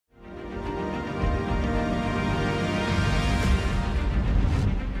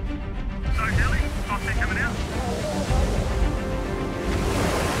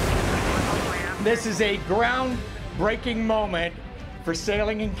This is a groundbreaking moment for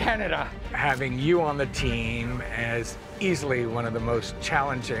sailing in Canada. Having you on the team as easily one of the most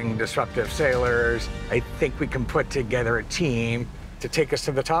challenging, disruptive sailors, I think we can put together a team to take us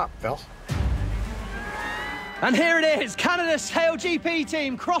to the top, Phil. And here it is, Canada's SailGP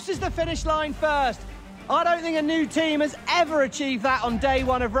team crosses the finish line first. I don't think a new team has ever achieved that on day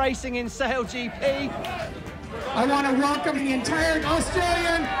one of racing in SailGP. I want to welcome the entire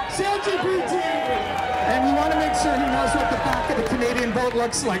Australian SailGP team. And we want to make sure he knows what the back of the Canadian boat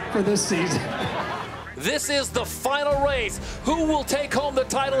looks like for this season. This is the final race. Who will take home the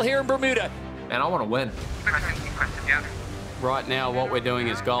title here in Bermuda? And I want to win. Right now, what we're doing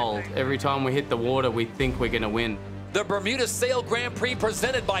is gold. Every time we hit the water, we think we're going to win. The Bermuda Sail Grand Prix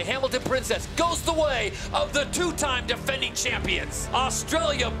presented by Hamilton Princess goes the way of the two-time defending champions.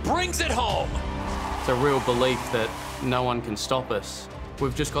 Australia brings it home. It's a real belief that no one can stop us.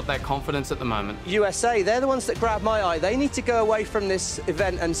 We've just got that confidence at the moment. USA, they're the ones that grab my eye. They need to go away from this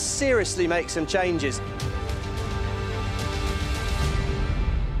event and seriously make some changes.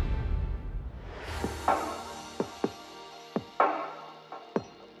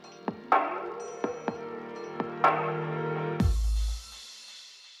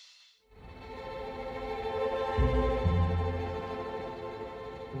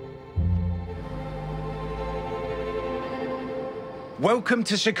 Welcome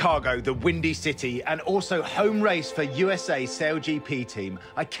to Chicago, the Windy City, and also home race for USA SailGP Team.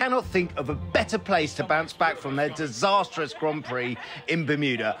 I cannot think of a better place to bounce back from their disastrous Grand Prix in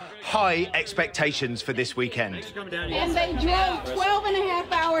Bermuda. High expectations for this weekend. And they drove 12 and a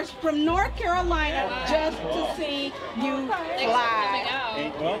half hours from North Carolina just to see you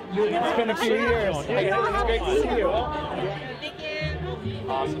fly. Well, it's been a few years. It's great to see you. Thank you.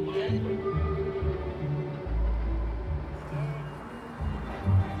 Awesome.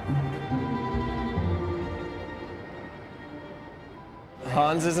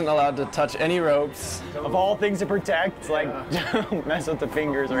 Hans isn't allowed to touch any ropes. Of all things to protect, like, don't mess with the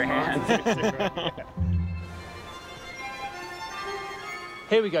fingers or hands.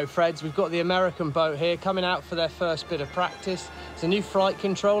 Here we go, Freds. We've got the American boat here coming out for their first bit of practice. It's a new flight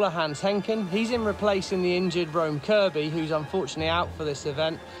controller, Hans Henken. He's in replacing the injured Rome Kirby, who's unfortunately out for this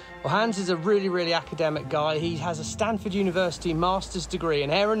event. Well, Hans is a really academic guy. He has a Stanford University master's degree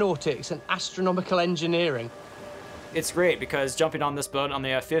in aeronautics and astronomical engineering. It's great because jumping on this boat on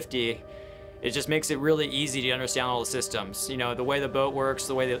the F-50, it just makes it really easy to understand all the systems. You know, the way the boat works,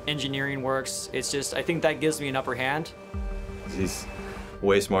 the way the engineering works. It's just, I think that gives me an upper hand. He's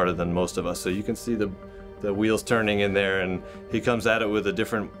way smarter than most of us, so you can see the wheels turning in there, and he comes at it with a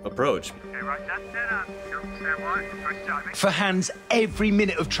different approach. For Hans, every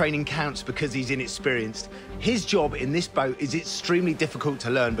minute of training counts because he's inexperienced. His job in this boat is extremely difficult to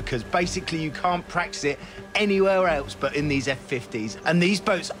learn because basically you can't practice it anywhere else but in these F-50s. And these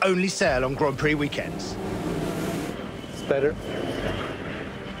boats only sail on Grand Prix weekends. It's better.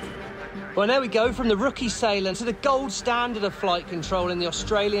 Well, there we go, from the rookie sailor to the gold standard of flight control in the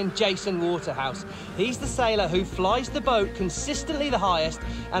Australian Jason Waterhouse. He's the sailor who flies the boat consistently the highest,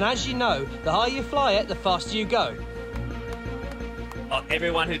 and as you know, the higher you fly it, the faster you go.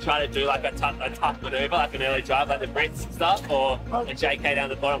 Everyone who tried to do like a tough maneuver, like an early drive, like the Brits and stuff, or a JK down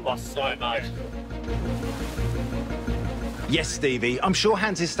the bottom, lost so much. Yes, Stevie, I'm sure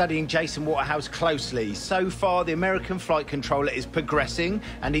Hans is studying Jason Waterhouse closely. So far, the American flight controller is progressing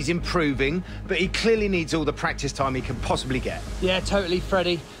and he's improving, but he clearly needs all the practice time he can possibly get. Yeah, totally,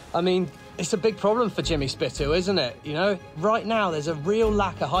 Freddie. I mean, it's a big problem for Jimmy Spittle, isn't it? You know, right now there's a real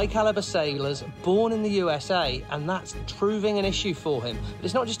lack of high-caliber sailors born in the USA, and that's proving an issue for him. But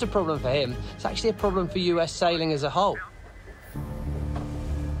it's not just a problem for him, it's actually a problem for US sailing as a whole.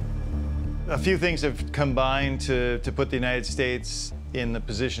 A few things have combined to put the United States in the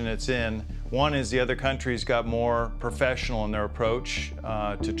position it's in. One is the other countries got more professional in their approach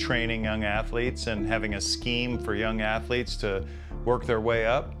to training young athletes and having a scheme for young athletes to work their way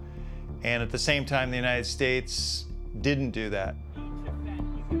up. And at the same time, the United States didn't do that.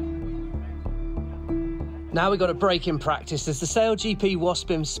 Now we've got a break in practice as the SailGP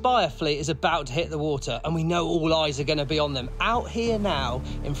Waspin Spire fleet is about to hit the water, and we know all eyes are going to be on them. Out here now,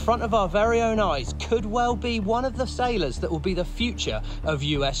 in front of our very own eyes, could well be one of the sailors that will be the future of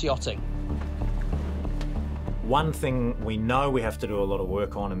US yachting. One thing we know we have to do a lot of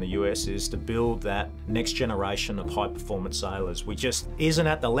work on in the US is to build that next generation of high-performance sailors. We just isn't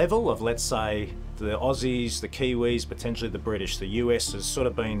at the level of, let's say, the Aussies, the Kiwis, potentially the British. The US has sort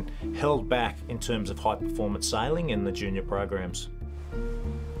of been held back in terms of high-performance sailing in the junior programs.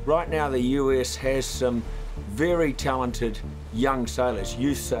 Right now the US has some very talented young sailors,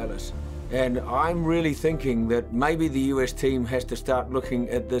 youth sailors, And I'm really thinking that maybe the US team has to start looking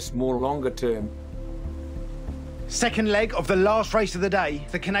at this more longer term. Second leg of the last race of the day,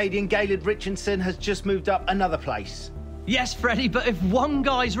 the Canadian Gaylord Richardson has just moved up another place. Yes, Freddie, but if one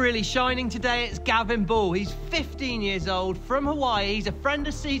guy's really shining today, it's Gavin Ball. He's 15 years old, from Hawaii. He's a friend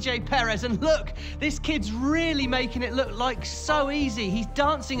of CJ Perez, and look, this kid's really making it look like so easy. He's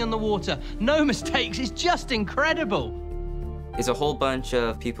dancing on the water, no mistakes, it's just incredible. There's a whole bunch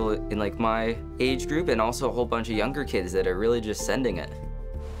of people in like my age group and also a whole bunch of younger kids that are really just sending it.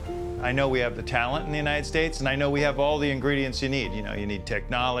 I know we have the talent in the United States, and I know we have all the ingredients you need. You know, you need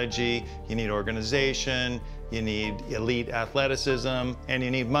technology, you need organization, you need elite athleticism, and you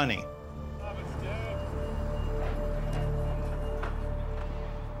need money.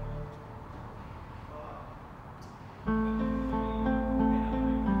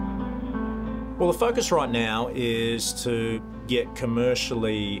 Well, the focus right now is to get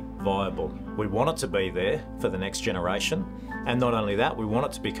commercially viable. We want it to be there for the next generation. And not only that, we want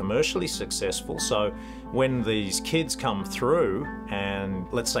it to be commercially successful. So when these kids come through and,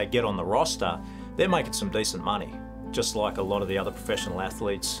 let's say, get on the roster, they're making some decent money, just like a lot of the other professional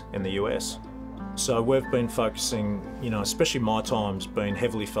athletes in the US. So we've been focusing, you know, especially my time's been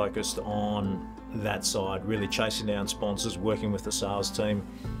heavily focused on that side, really chasing down sponsors, working with the sales team.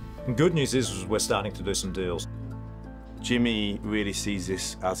 And good news is we're starting to do some deals. Jimmy really sees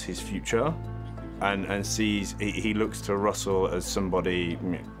this as his future and sees, he looks to Russell as somebody,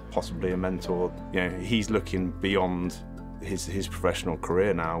 possibly a mentor. You know, he's looking beyond his professional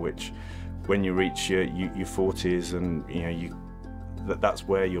career now, which when you reach your 40s and that's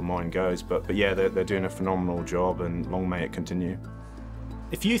where your mind goes. But yeah, they're doing a phenomenal job, and long may it continue.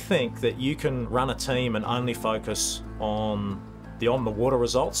 If you think that you can run a team and only focus on the on-the-water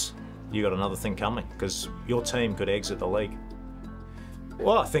results, you got another thing coming, because your team could exit the league.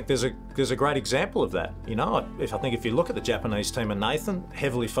 Well, I think there's a great example of that. You know, I think if you look at the Japanese team and Nathan,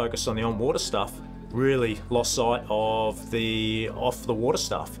 heavily focused on the on-water stuff, really lost sight of the off-the-water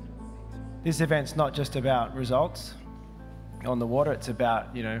stuff. This event's not just about results on the water, it's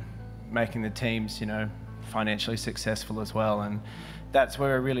about, making the teams, financially successful as well. And that's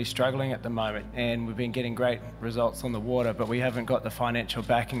where we're really struggling at the moment. And we've been getting great results on the water, but we haven't got the financial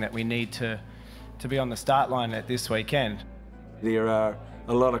backing that we need to be on the start line at this weekend. There are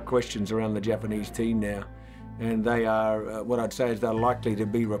a lot of questions around the Japanese team now, and they are, what I'd say is they're likely to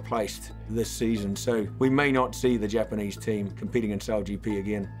be replaced this season. So we may not see the Japanese team competing in SailGP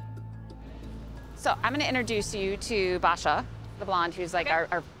again. So I'm going to introduce you to Basha, the blonde, who's like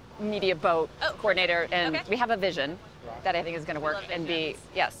our media boat coordinator, and we have a vision that I think is going to work and be,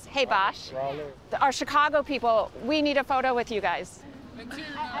 yes. Hey, Bosh. Our Chicago people, we need a photo with you guys.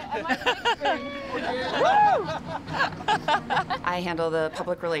 I handle the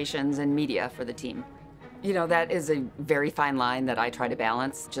public relations and media for the team. You know, that is a very fine line that I try to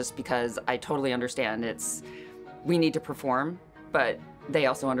balance, just because I totally understand we need to perform, but they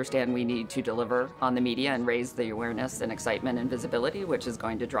also understand we need to deliver on the media and raise the awareness and excitement and visibility, which is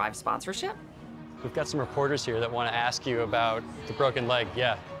going to drive sponsorship. We've got some reporters here that want to ask you about the broken leg.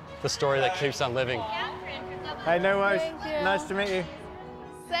 Yeah, the story that keeps on living. Hey, no worries. Nice to meet you.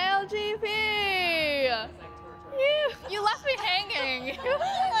 SailGP! You left me hanging.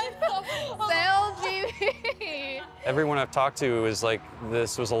 SailGP! Everyone I've talked to is like,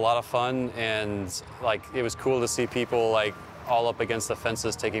 this was a lot of fun, and like, it was cool to see people like all up against the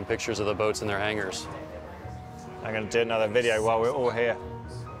fences taking pictures of the boats in their hangars. I'm going to do another video while we're all here.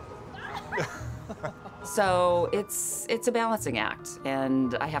 So it's a balancing act,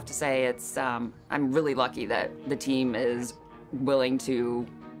 and I have to say I'm really lucky that the team is willing to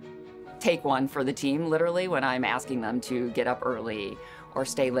take one for the team, literally, when I'm asking them to get up early or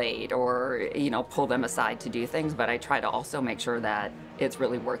stay late or, pull them aside to do things, but I try to also make sure that it's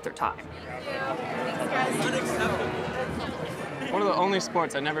really worth their time. One of the only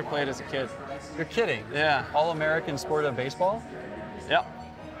sports I never played as a kid. You're kidding? Yeah. All-American sport of baseball? Yep.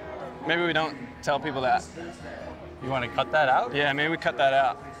 Maybe we don't tell people that. You want to cut that out? Yeah, maybe we cut that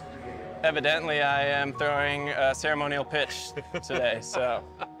out. Evidently, I am throwing a ceremonial pitch today, so.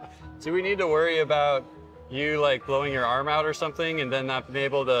 Do we need to worry about you like blowing your arm out or something and then not being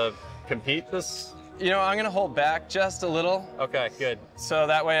able to compete this? I'm gonna hold back just a little. Okay, good. So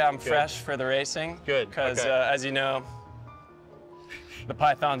that way I'm fresh for the racing. Good, because okay. As you know, the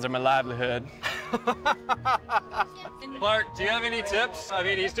pythons are my livelihood. Clark, do you have any tips? I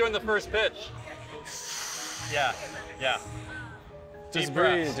mean, he's doing the first pitch. Yeah. Just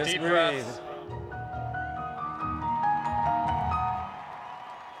breathe, just breathe.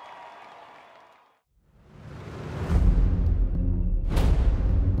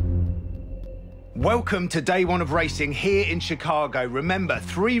 Welcome to day one of racing here in Chicago. Remember,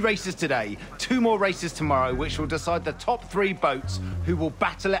 3 races today, 2 more races tomorrow, which will decide the top 3 boats who will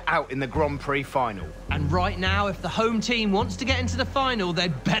battle it out in the Grand Prix final. And right now, if the home team wants to get into the final,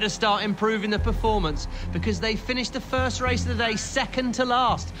 they'd better start improving the performance, because they finished the first race of the day second to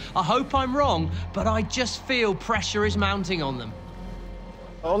last. I hope I'm wrong, but I just feel pressure is mounting on them.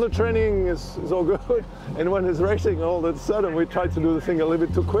 All the training is all good, and when it's racing, all of a sudden we try to do the thing a little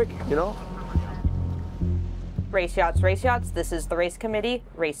bit too quick, you know? Race yachts, race yachts. This is the race committee.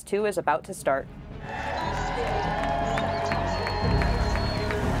 Race 2 is about to start.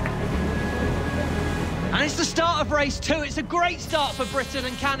 And it's the start of race 2. It's a great start for Britain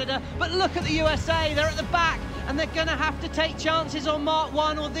and Canada, but look at the USA. They're at the back, and they're going to have to take chances on Mark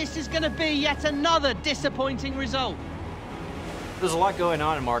 1, or this is going to be yet another disappointing result. There's a lot going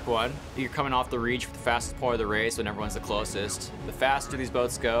on in Mark 1. You're coming off the reach for the fastest part of the race when everyone's the closest. The faster these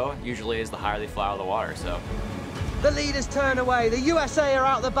boats go, usually is the higher they fly out of the water, so. The leaders turn away. The USA are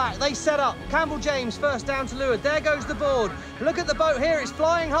out the back. They set up. Campbell James first down to leeward. There goes the board. Look at the boat here. It's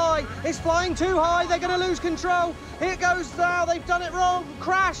flying high. It's flying too high. They're going to lose control. Here it goes now. They've done it wrong.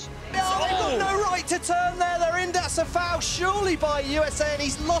 Crash. Oh, they've got no right to turn there. They're in. That's a foul, surely by USA, and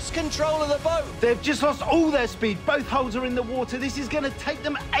he's lost control of the boat. They've just lost all their speed. Both hulls are in the water. This is going to take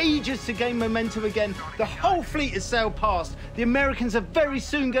them ages to gain momentum again. The whole fleet has sailed past. The Americans are very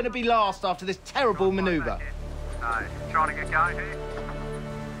soon going to be last after this terrible manoeuvre. Trying to get going here.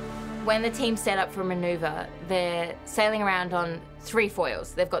 When the team set up for a manoeuvre, they're sailing around on 3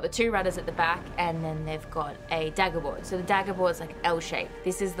 foils. They've got the 2 rudders at the back, and then they've got a dagger board. So the dagger board's like L shape.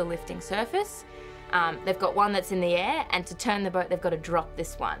 This is the lifting surface. They've got one that's in the air, and to turn the boat, they've got to drop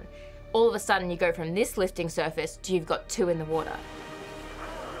this one. All of a sudden, you go from this lifting surface to you've got 2 in the water.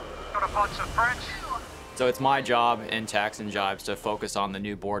 Got to punch some French. So it's my job in tacks and jibes to focus on the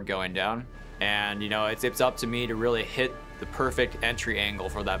new board going down. And, you know, it's up to me to really hit the perfect entry angle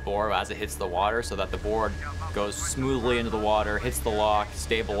for that board as it hits the water, so that the board goes smoothly into the water, hits the lock,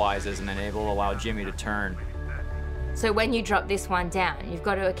 stabilizes, and then able to allow Jimmy to turn. So when you drop this one down, you've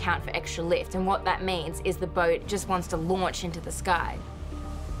got to account for extra lift, and what that means is the boat just wants to launch into the sky.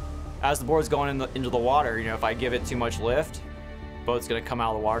 As the board's going into the water, you know, if I give it too much lift, the boat's gonna come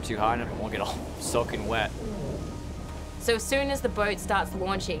out of the water too high and it won't get all soaking wet. So as soon as the boat starts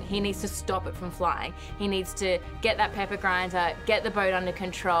launching, he needs to stop it from flying. He needs to get that pepper grinder, get the boat under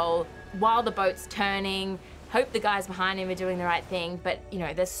control while the boat's turning, hope the guys behind him are doing the right thing, but you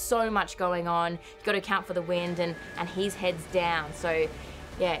know, there's so much going on. You've got to account for the wind, and his head's down. So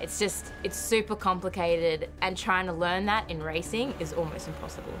yeah, it's super complicated, and trying to learn that in racing is almost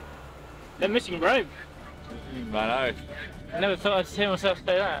impossible. They're missing rope. I know. I never thought I'd see myself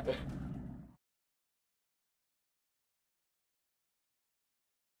say that.